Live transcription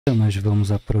Então, nós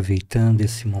vamos aproveitando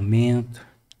esse momento,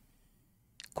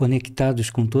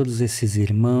 conectados com todos esses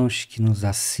irmãos que nos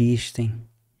assistem,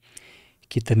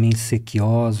 que também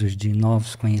sequiosos de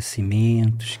novos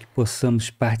conhecimentos, que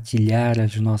possamos partilhar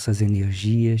as nossas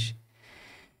energias.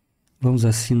 Vamos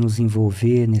assim nos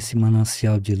envolver nesse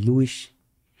manancial de luz,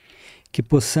 que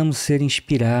possamos ser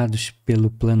inspirados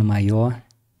pelo plano maior,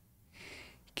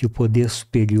 que o poder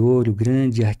superior, o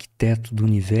grande arquiteto do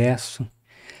universo,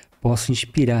 possa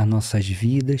inspirar nossas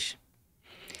vidas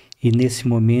e nesse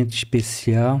momento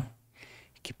especial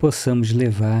que possamos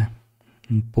levar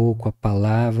um pouco a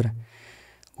palavra,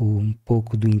 um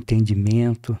pouco do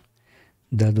entendimento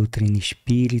da doutrina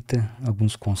espírita,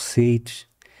 alguns conceitos,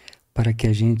 para que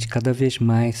a gente cada vez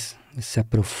mais se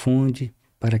aprofunde,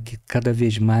 para que cada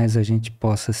vez mais a gente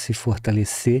possa se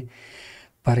fortalecer,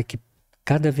 para que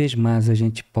cada vez mais a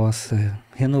gente possa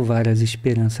renovar as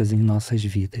esperanças em nossas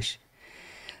vidas.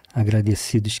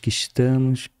 Agradecidos que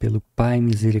estamos pelo Pai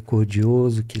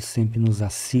misericordioso que sempre nos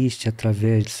assiste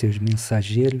através de seus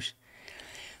mensageiros,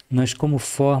 nós, como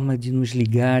forma de nos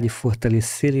ligar e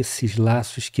fortalecer esses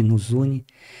laços que nos unem,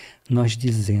 nós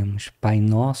dizemos: Pai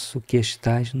nosso que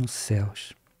estás nos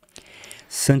céus,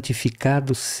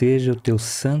 santificado seja o teu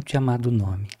santo e amado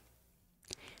nome.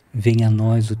 Venha a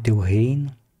nós o teu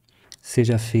reino,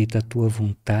 seja feita a tua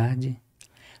vontade,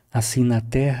 assim na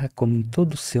terra como em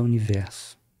todo o seu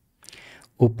universo.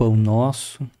 O pão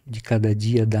nosso de cada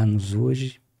dia dá-nos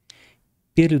hoje.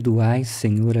 Perdoai,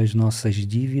 Senhor, as nossas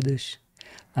dívidas,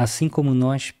 assim como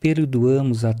nós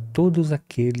perdoamos a todos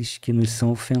aqueles que nos são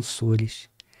ofensores.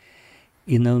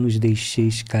 E não nos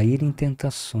deixeis cair em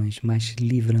tentações, mas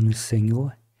livra-nos,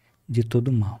 Senhor, de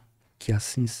todo mal. Que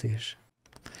assim seja.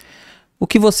 O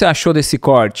que você achou desse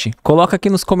corte? Coloca aqui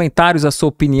nos comentários a sua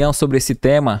opinião sobre esse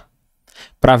tema.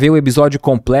 Para ver o episódio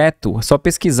completo, é só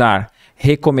pesquisar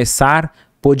Recomeçar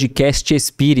Podcast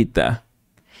Espírita.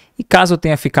 E caso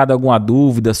tenha ficado alguma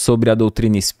dúvida sobre a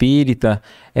doutrina espírita,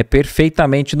 é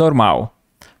perfeitamente normal.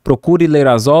 Procure ler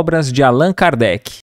as obras de Allan Kardec.